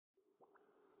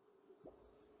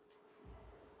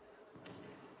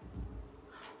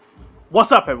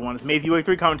What's up, everyone? It's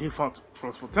Maybe3 coming to you from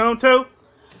Splatoon 2.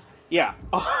 Yeah,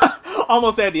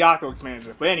 almost had the Octo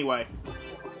expansion. But anyway,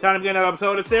 time to begin another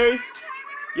episode of the series.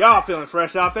 Y'all feeling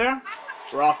fresh out there?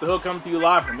 We're off the hook coming to you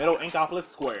live from Middle OCTOPUS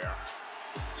Square.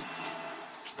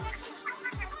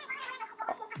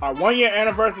 Our 1-year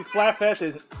anniversary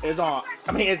Splatfest is on.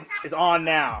 It's on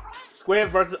now. SQUID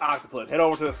versus OCTOPUS. Head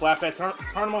over to the Splatfest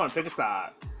tournament and pick a side.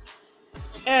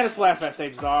 And the Splatfest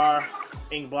stages are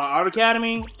Inkblot Art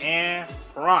Academy and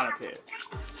Piranha Pit.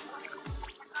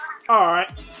 Alright,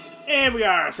 and we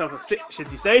got ourselves a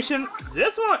shifty station.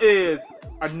 This one is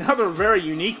another very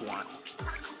unique one.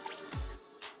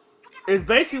 It's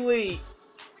basically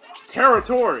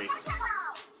territory.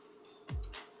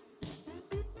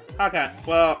 Okay,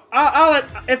 well,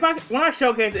 when I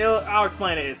showcase it, I'll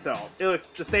explain it itself. The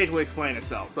stage will explain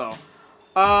itself. So,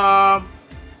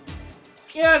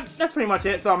 yeah, that's pretty much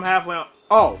it. So I'm halfway.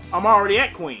 Oh, I'm already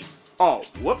at Queen. Oh,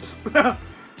 whoops.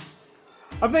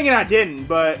 I'm thinking I didn't,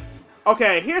 but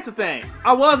okay. Here's the thing.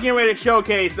 I was getting ready to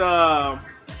showcase. I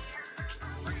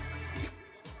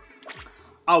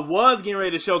was getting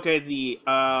ready to showcase the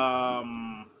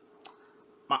my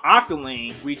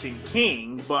Octoling reaching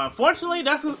King, but unfortunately,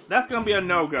 that's gonna be a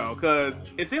no-go because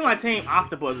it seems like Team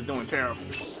Octopus is doing terrible.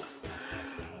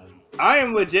 I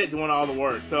am legit doing all the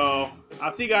work, so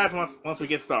I'll see you guys once we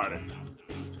get started.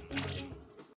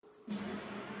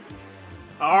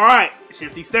 Alright,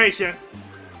 shifty station.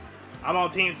 I'm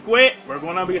on Team Squid. We're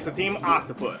going up against the Team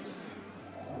Octopus.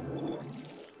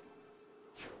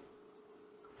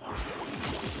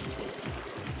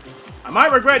 I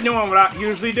might regret doing what I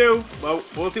usually do, but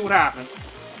we'll see what happens.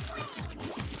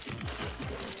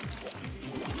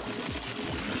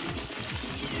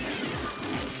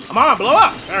 Come on, blow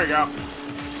up! There we go.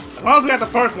 As long as we got the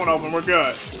first one open, we're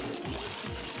good.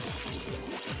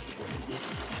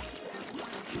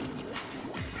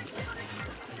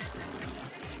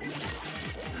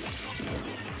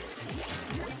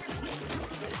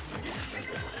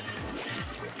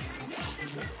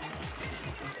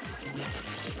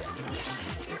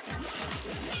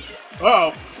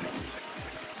 Uh-oh.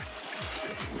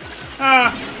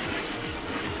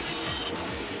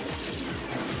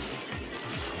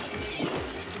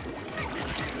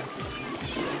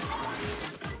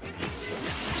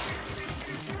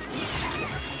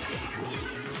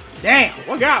 Damn,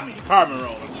 what got me? Carbon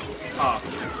roller.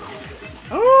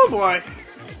 Oh boy.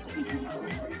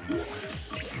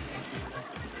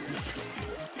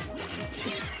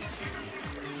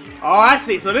 Oh, I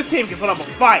see. So this team can put up a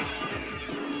fight.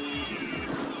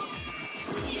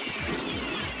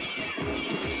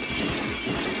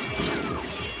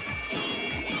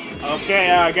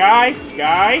 Okay, guys.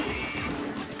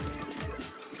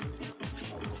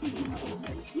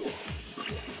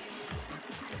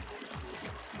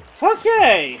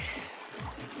 Okay.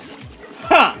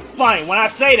 Huh, it's funny, when I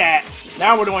say that,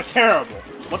 now we're doing terrible.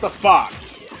 What the fuck?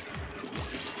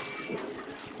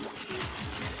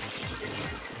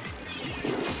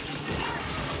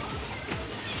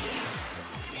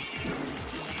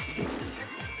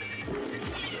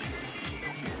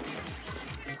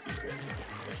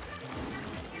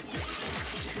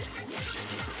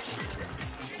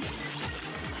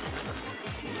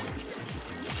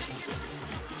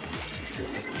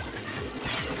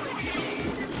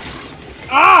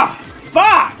 Ah!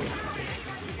 Fuck!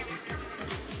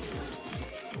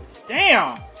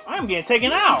 Damn! I'm getting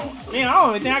taken out. Man, I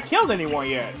don't even think I killed anyone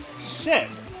yet. Shit.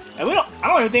 And I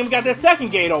don't even think we got that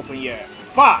second gate open yet.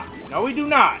 Fuck! No, we do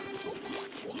not.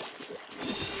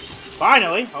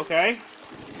 Finally, okay.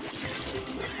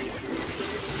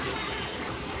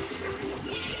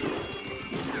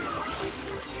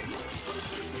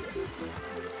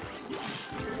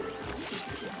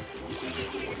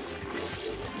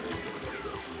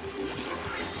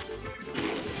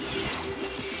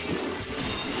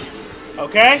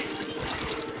 Okay.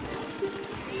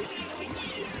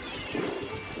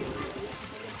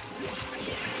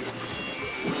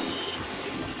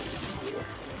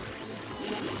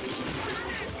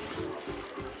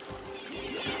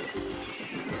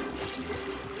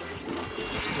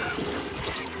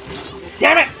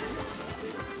 Damn it!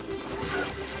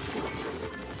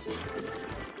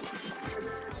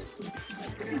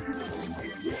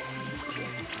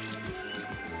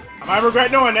 I might regret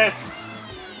doing this.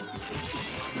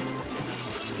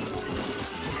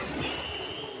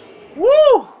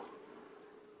 Woo!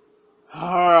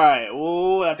 Alright,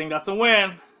 ooh, I think that's a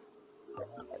win.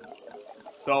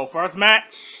 So, first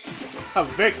match, a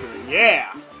victory,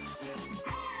 yeah!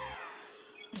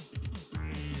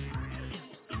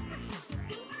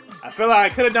 I feel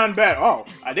like I could have done better. Oh,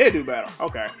 I did do better,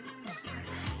 okay.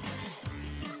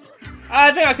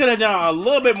 I think I could have done a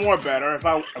little bit more better if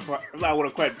I would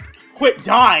have quit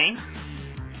dying.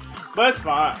 But it's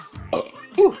fine.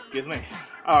 Ooh, excuse me.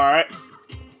 Alright.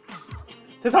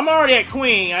 Since I'm already at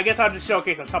Queen, I guess I'll just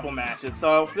showcase a couple matches,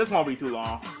 so this won't be too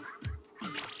long.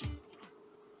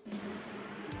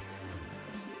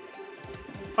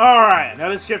 Alright,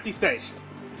 another shifty station.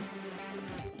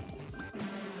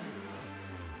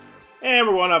 And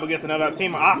we're going up against another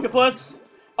team of OCTOPUS.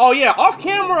 Oh yeah, off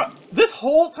camera, this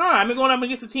whole time, we're going up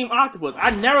against the team OCTOPUS. I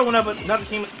never went up against another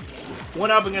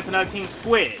team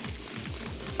SQUID.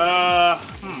 How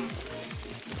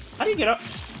do you get up?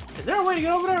 Is there a way to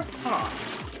get over there? Huh.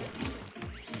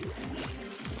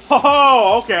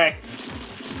 Oh, okay.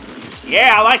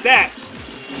 Yeah, I like that.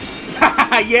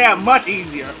 Yeah, much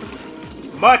easier.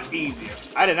 Much easier.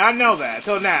 I did not know that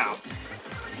until now.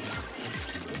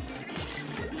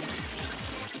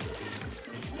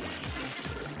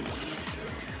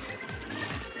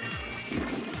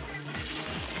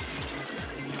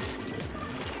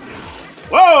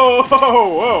 Whoa!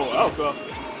 Whoa! Oh, cool.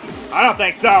 I don't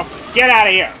think so. Get out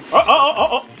of here.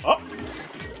 Oh.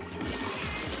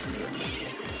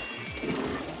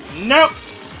 Nope.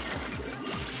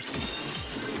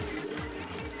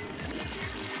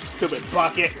 Stupid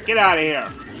bucket. Get out of here.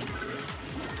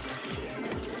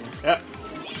 Yep.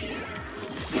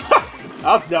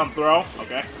 That was a dumb throw.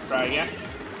 Okay, try again.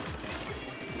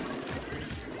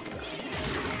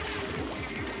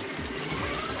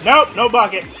 Nope, no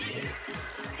buckets.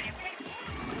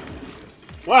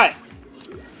 What?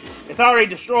 It's already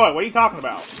destroyed. What are you talking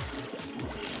about?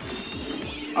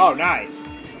 Oh, nice.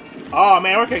 Oh,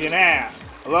 man, we're kicking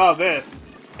ass. I love this.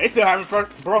 They still haven't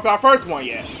broke our first one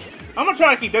yet. I'm gonna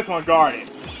try to keep this one guarded.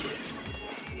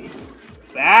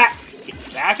 Back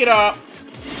it up.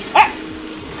 Ah!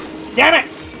 Damn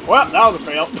it! Well, that was a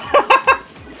fail.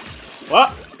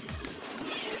 Well.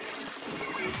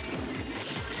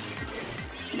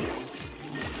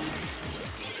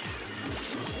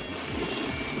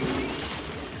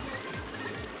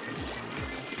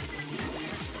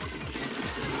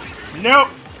 Nope.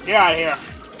 Get out of here.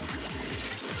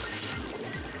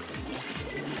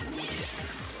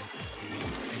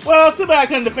 Well, it's too bad I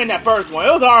couldn't defend that first one.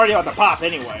 It was already on the pop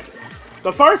anyway.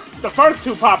 The first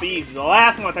two pop easy. The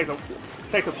last one takes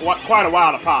quite a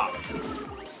while to pop.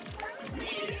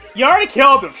 You already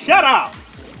killed him. Shut up.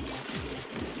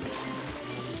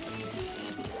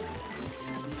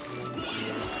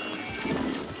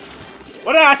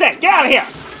 What did I say? Get out of here.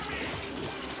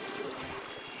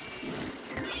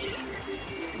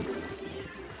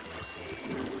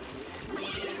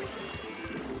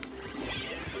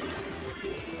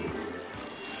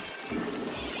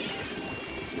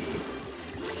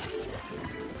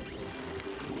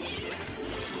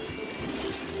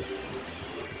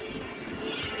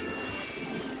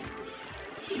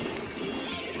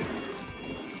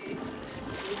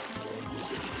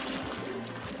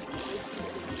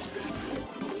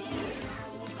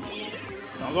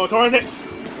 Don't go towards it.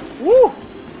 Woo!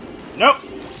 Nope.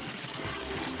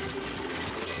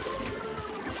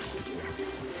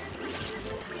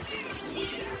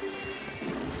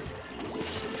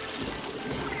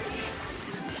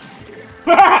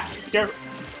 Careful.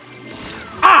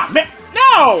 Ah, man!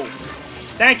 No!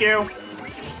 Thank you.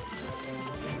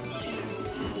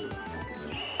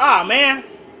 Ah, man!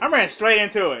 I ran straight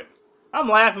into it. I'm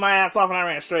laughing my ass off when I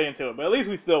ran straight into it, but at least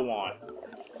we still won.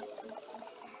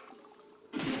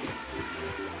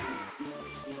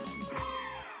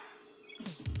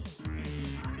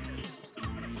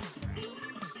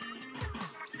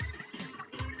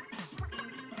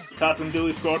 Custom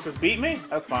dually Scorpius beat me?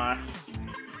 That's fine.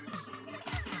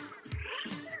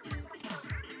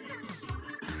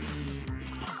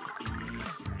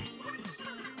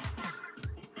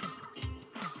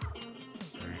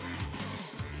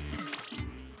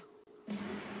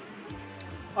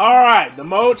 Alright, the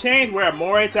mode change, we're at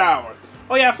Moray Towers.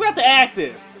 Oh yeah, I forgot to ask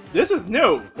this. This is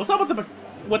new. What's up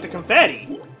with the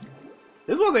confetti?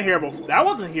 This wasn't here before. That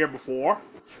wasn't here before.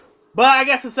 But I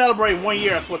guess to celebrate 1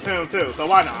 year of Splatoon 2, so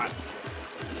why not?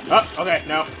 Oh, okay,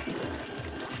 no.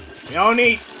 It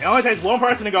only takes one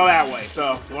person to go that way,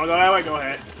 so if you wanna go that way, go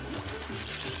ahead.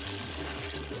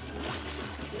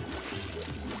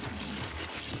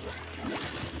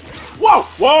 Whoa!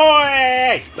 Whoa!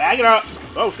 Hey! Back it up!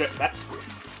 Oh shit, that.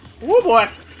 Woo boy!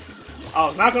 I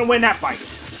was not gonna win that fight.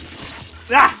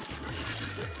 Ah!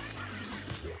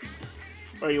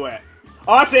 Where you at?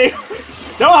 Oh, I see!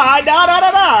 Don't hide! No, no, no,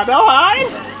 no! Don't hide!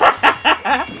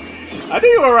 I knew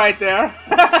you were right there!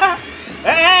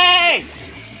 Hey!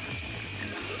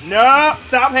 No!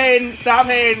 Stop hating! Stop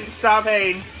hating! Stop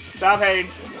hating! Stop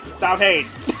hating! Stop hating!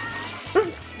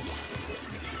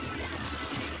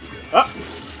 Oh,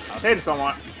 I'll say to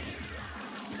someone.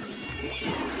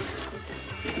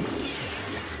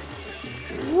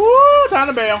 Woo! Time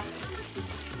to bail.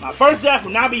 My first death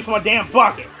will not be from a damn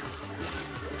bucket.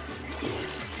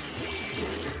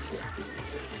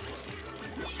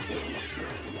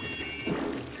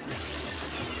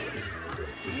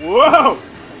 Whoa!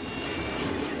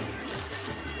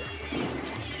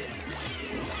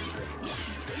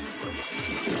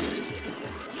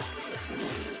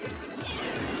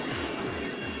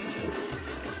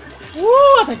 Woo!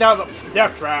 I think that was a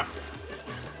death trap.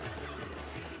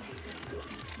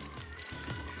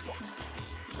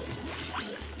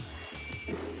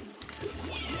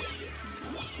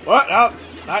 What? Oh,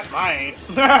 not mine.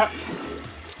 Not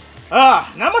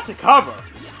much to cover.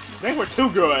 I think we're too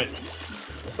good.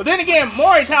 But then again,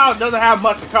 Mori Tower doesn't have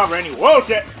much to cover anyway. Whoa,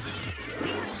 shit!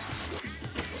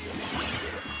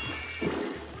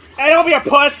 Hey, don't be a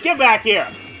puss! Get back here!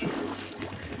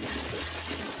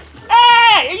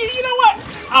 Hey! You know what?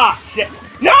 Ah, shit.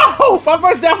 No! My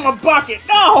first death from a bucket!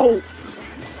 No!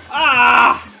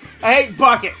 Ah! I hate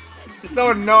buckets. It's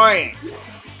so annoying.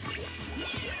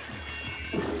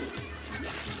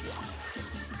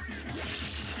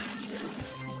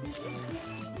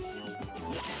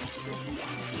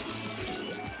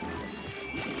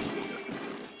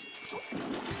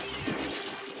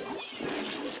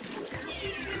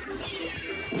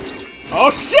 Oh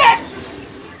shit!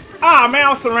 Ah, man, I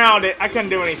was surrounded. I couldn't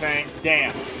do anything.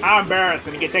 Damn. How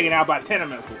embarrassing to get taken out by 10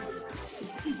 missiles.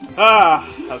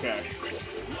 Okay.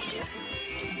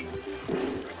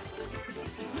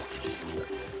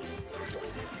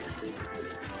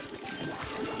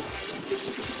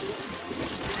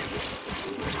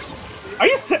 Are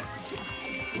you sick?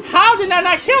 How did I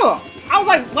not kill him? I was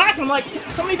like whacking him like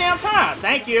so many damn times.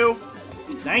 Thank you.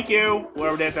 Thank you.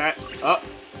 Whoever did that. Oh.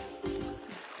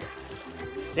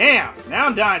 Damn, now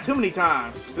I'm dying too many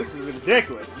times. This is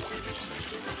ridiculous.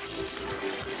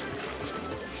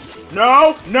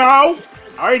 No, no!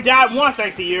 I already died once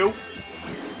thanks to you.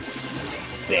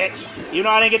 Bitch. Even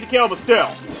though I didn't get the kill, but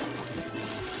still.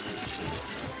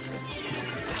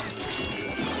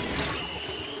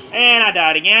 And I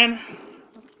died again.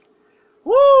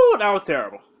 Woo, that was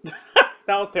terrible.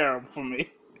 That was terrible for me.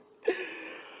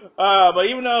 But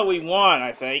even though we won,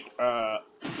 I think,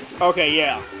 okay,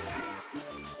 yeah.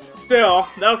 Still,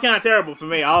 that was kind of terrible for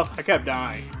me. I kept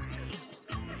dying.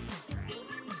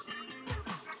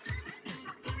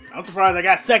 I'm surprised I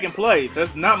got second place.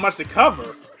 There's not much to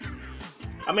cover.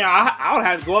 I mean, I would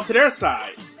have to go up to their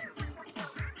side.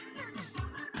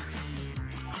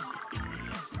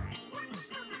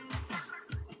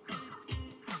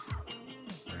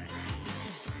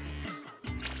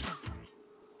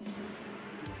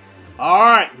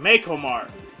 Alright, Mako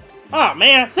Mart. Oh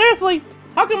man, seriously?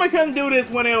 How come I couldn't do this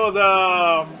when it was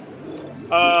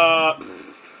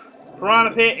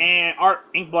Piranha Pit and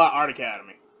Inkblot Art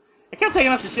Academy? It kept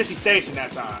taking us to Shifty Station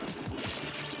that time.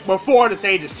 Before the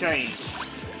stages changed.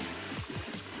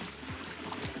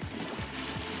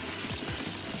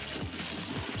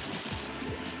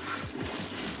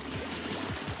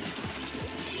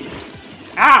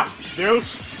 Ah,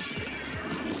 douche.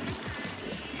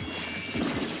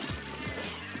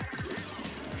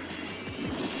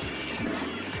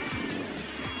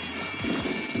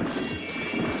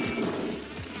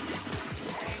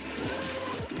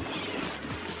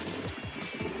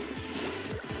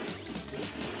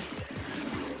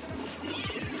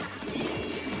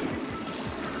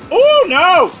 Oh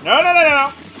no! No, no, no,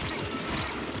 no!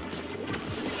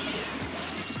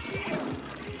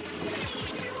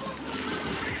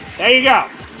 There you go.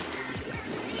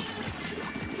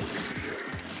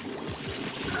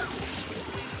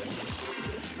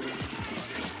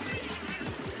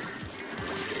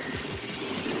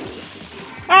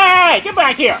 Hey, get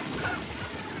back here!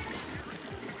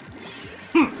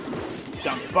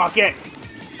 Dumb bucket.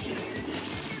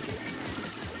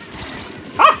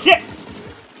 Ah, shit!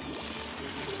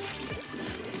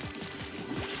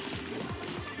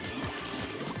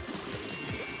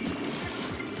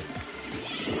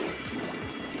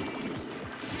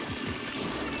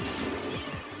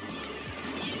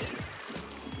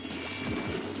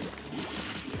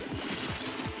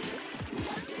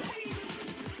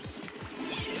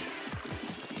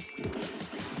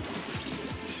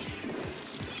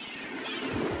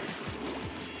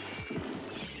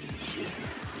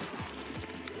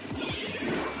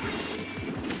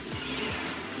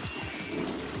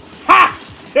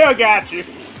 Still got you.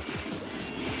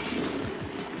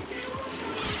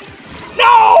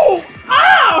 No!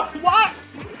 Ah! What?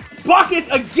 Buckets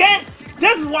again?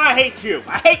 This is why I hate you.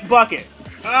 I hate buckets.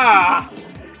 Ah.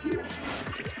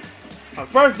 My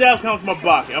first death comes from a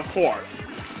bucket, of course.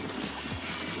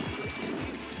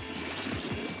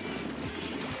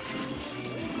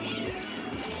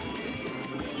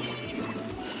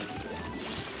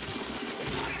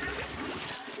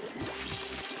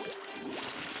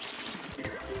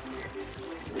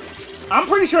 I'm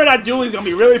pretty sure that Dooley's gonna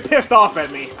be really pissed off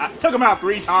at me. I took him out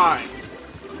 3 times.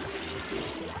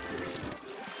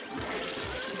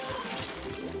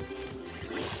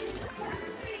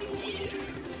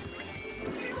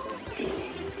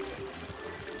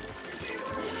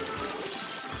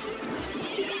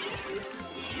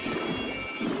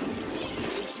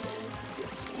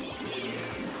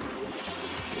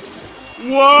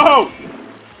 Whoa!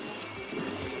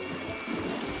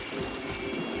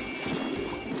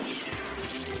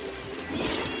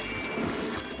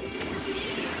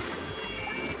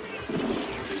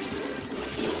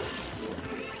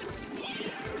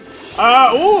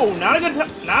 Ooh, not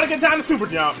a good time to super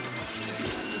jump.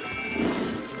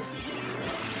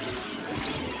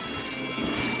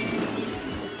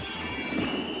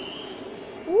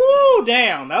 Woo,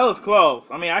 damn, that was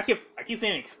close. I mean, I keep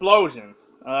seeing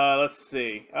explosions. Let's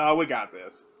see. We got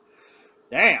this.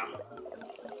 Damn.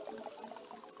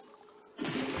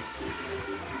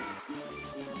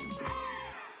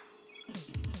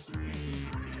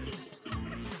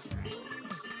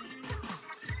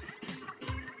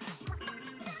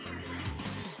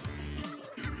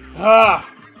 My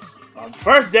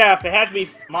first death, it had to be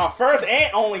my first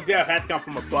and only death had to come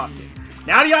from a bucket.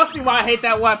 Now do y'all see why I hate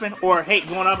that weapon or hate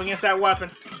going up against that weapon?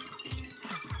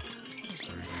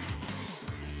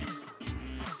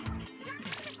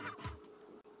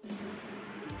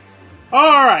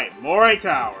 Alright, Moray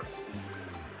Towers.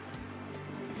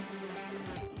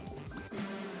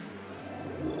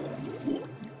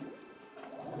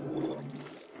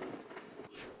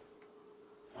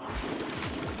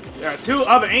 There are 2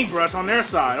 other ink brush on their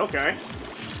side, okay.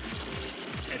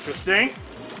 Interesting.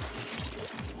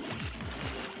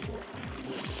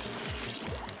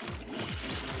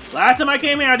 Last time I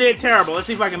came here I did terrible. Let's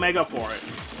see if I can make up for it.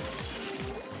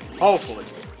 Hopefully.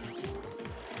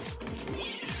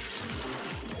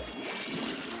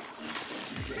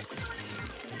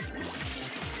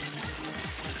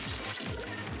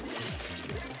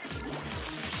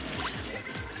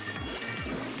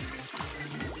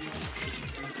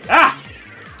 Ah!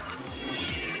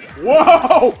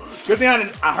 Whoa! Good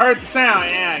thing I heard the sound,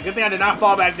 yeah. Good thing I did not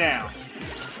fall back down.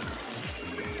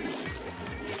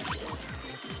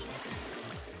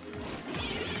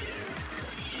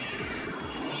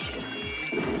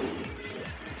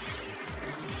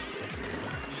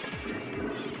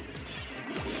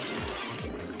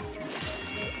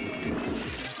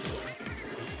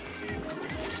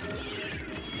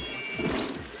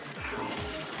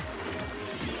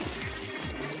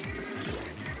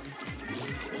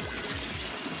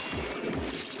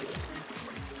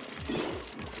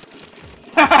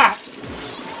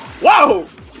 Whoa!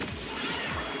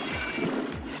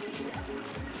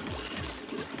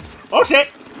 Oh shit!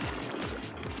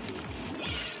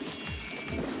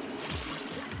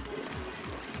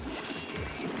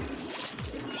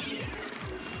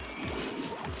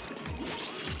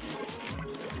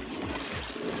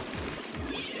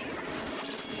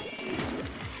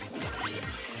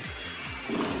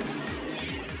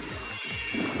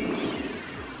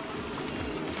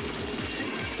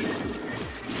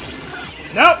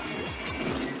 Nope!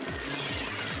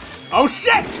 Oh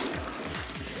shit!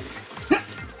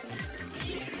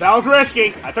 That was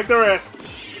risky. I took the risk.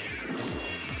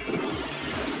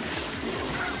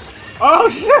 Oh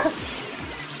shit!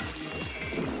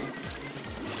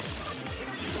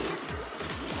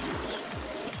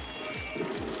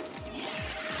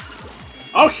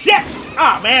 Oh shit!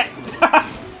 Ah, man!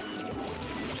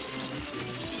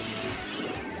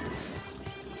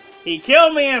 He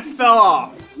killed me and fell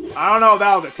off. I don't know if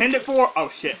that was intended for. Oh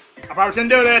shit. I probably shouldn't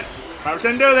do this. Probably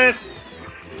shouldn't do this.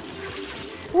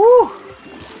 Woo!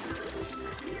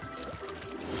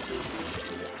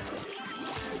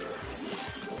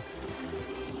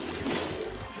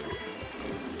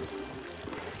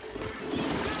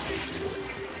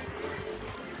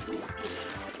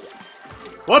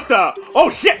 What the? Oh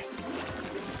shit!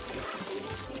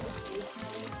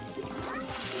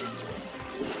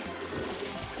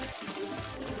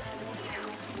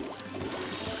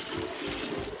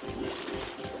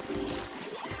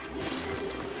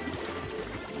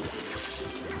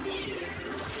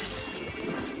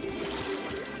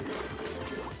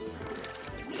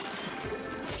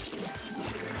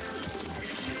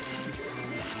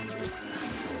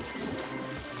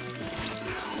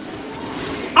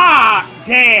 Ah,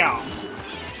 damn!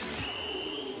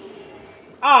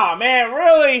 Ah, man,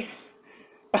 really?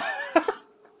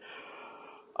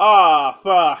 Oh,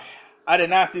 fuck. I did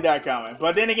not see that coming.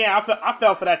 But then again, I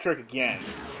fell for that trick again.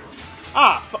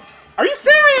 Ah, are you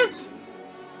serious?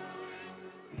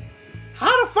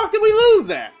 How the fuck did we lose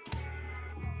that?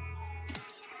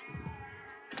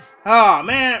 Oh,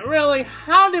 man, really?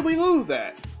 How did we lose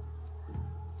that?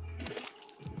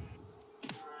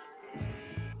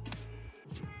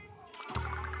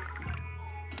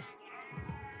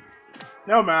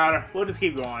 No matter. We'll just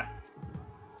keep going.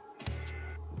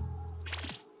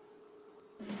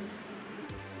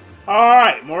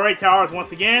 Alright, Moray Towers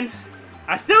once again.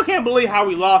 I still can't believe how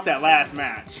we lost that last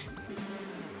match.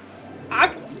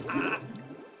 I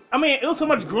mean, it was so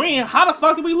much green. How the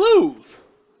fuck did we lose?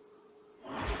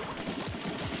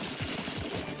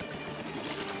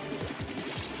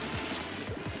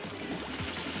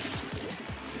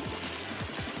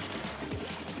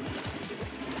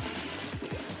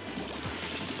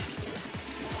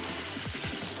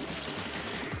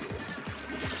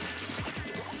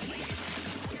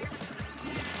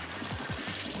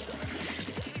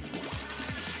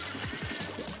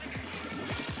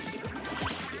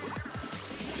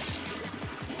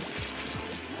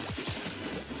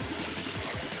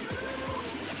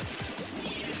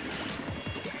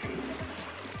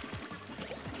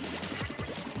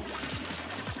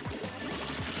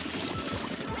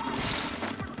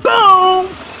 Boom!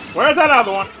 Where's that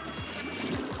other one?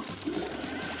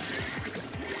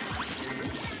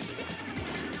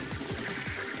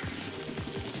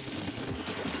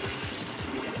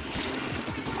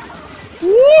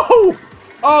 Woohoo!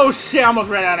 Oh shit, I almost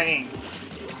ran out of ink.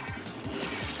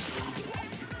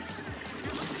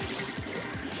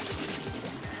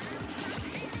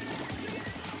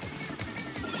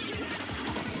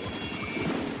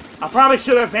 I probably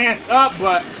should have advanced up,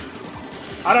 but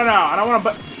I don't know. I don't want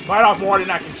to bite off more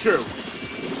than I can chew.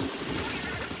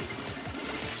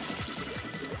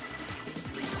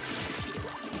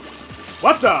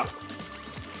 What the?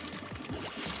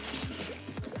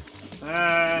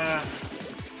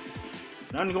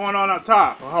 Nothing going on up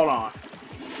top. Well, hold on.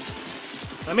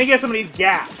 Let me get some of these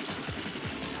gaps.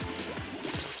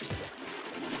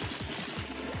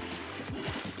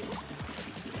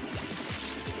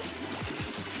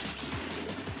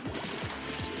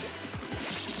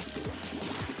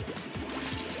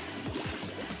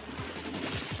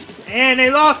 And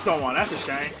they lost someone. That's a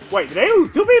shame. Wait, did they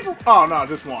lose 2 people? Oh, no,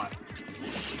 just 1.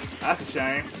 That's a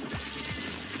shame.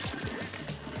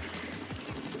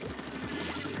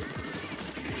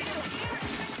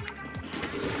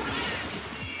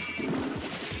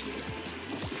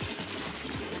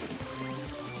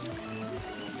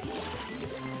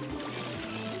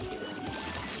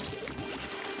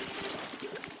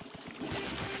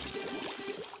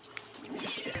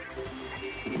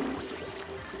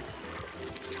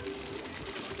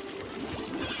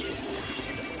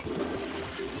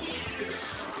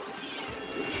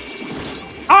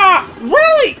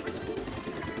 Really?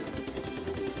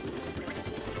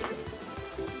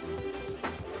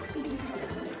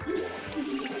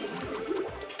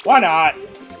 Why not?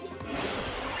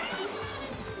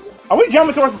 Are we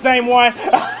jumping towards the same one?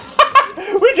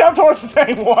 We jumped towards the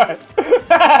same one.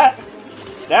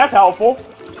 That's helpful.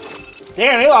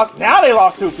 Damn, they lost. Now they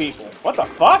lost 2 people. What the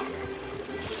fuck?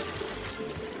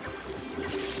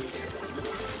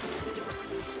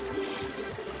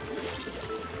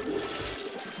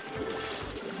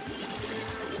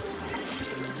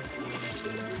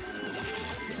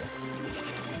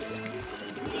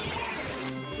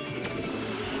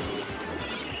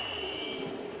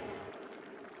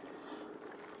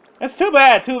 It's too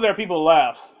bad 2 of their people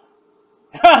left.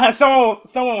 someone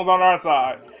was on our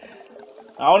side.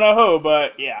 I don't know who,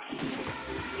 but yeah.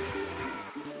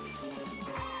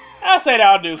 I'll say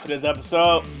that'll do for this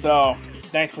episode. So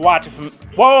thanks for watching.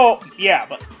 Whoa, yeah,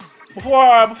 but before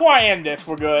I end this,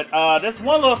 we're good. There's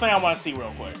one little thing I want to see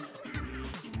real quick.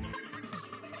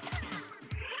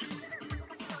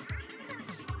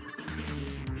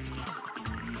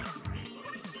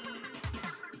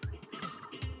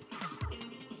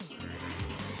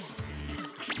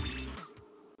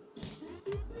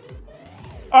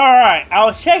 Alright, I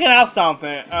was checking out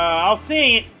something. I was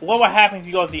seeing what would happen if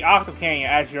you go to the Octo Canyon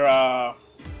as your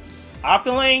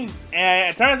Octoling, and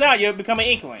it turns out you'll become an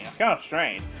Inkling. It's kind of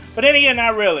strange. But then again,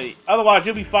 not really. Otherwise,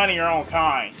 you'll be finding your own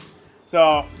kind.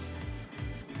 So,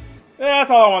 yeah, that's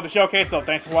all I wanted to showcase. So,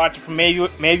 thanks for watching from Maybe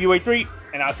 3,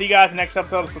 and I'll see you guys in the next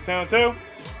episode of Splatoon 2.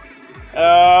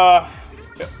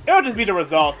 It'll just be the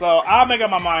result. So, I'll make up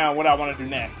my mind on what I want to do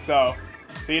next. So,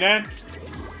 see you then.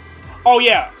 Oh,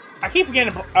 yeah. I keep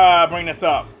forgetting to bring this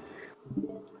up.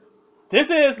 This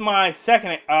is my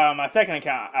second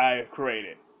account I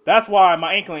created. That's why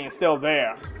my Inkling is still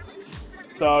there.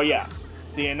 So yeah,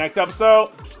 see you in the next episode.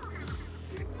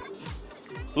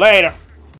 Later.